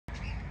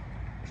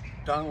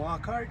Don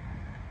Lockhart,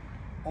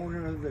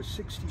 owner of the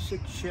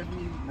 66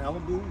 Chevy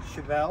Malibu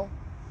Chevelle.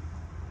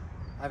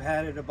 I've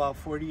had it about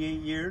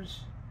 48 years.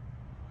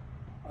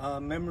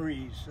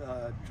 Memories,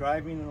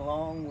 driving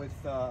along with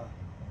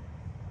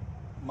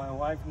my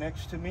wife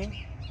next to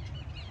me,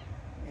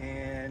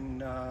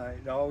 and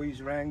it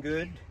always ran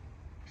good.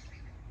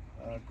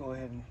 Go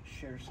ahead and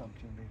share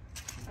something,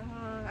 babe.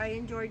 I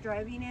enjoyed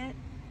driving it.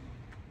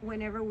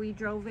 Whenever we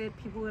drove it,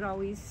 people would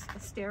always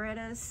stare at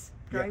us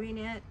driving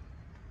it.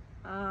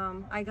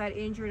 I got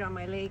injured on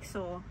my leg,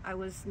 so I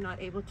was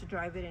not able to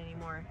drive it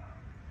anymore.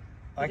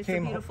 But it's a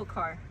beautiful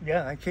car.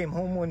 Yeah, I came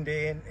home one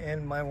day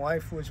and my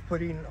wife was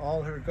putting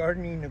all her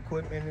gardening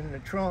equipment in the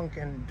trunk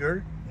and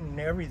dirt and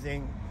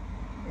everything.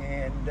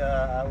 And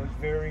I was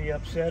very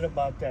upset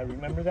about that.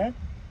 Remember that?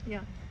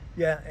 Yeah.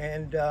 Yeah,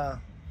 and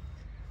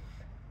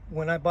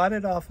when I bought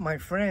it off my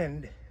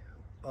friend,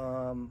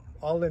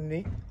 all it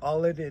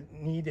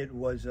needed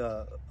was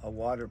a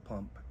water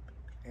pump.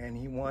 And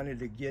he wanted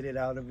to get it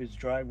out of his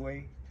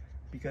driveway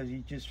because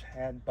he just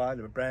had bought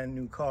a brand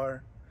new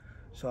car.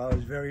 So I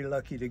was very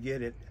lucky to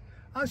get it.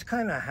 I was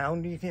kind of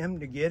hounding him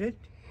to get it,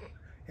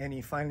 and he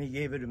finally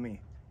gave it to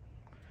me.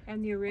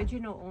 And the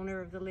original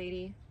owner of the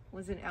lady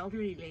was an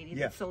elderly lady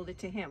that sold it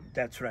to him.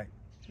 That's right.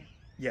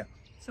 Yeah.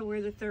 So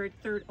we're the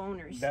third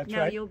owners. That's now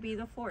right. You'll be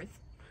the fourth.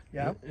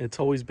 Yeah. It's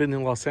always been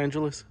in Los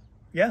Angeles?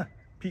 Yeah.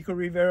 Pico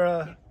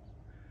Rivera.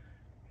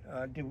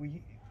 Did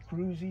we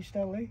cruise East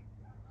LA?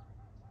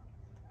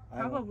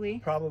 Probably.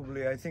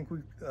 Probably. I think we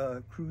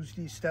cruised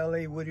East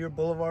LA, Whittier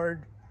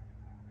Boulevard.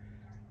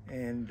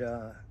 And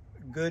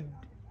good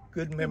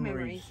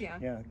memories.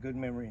 Yeah, good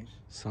memories.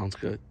 Sounds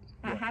good.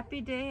 A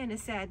happy day and a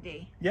sad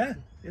day. Yeah,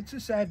 it's a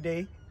sad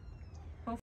day.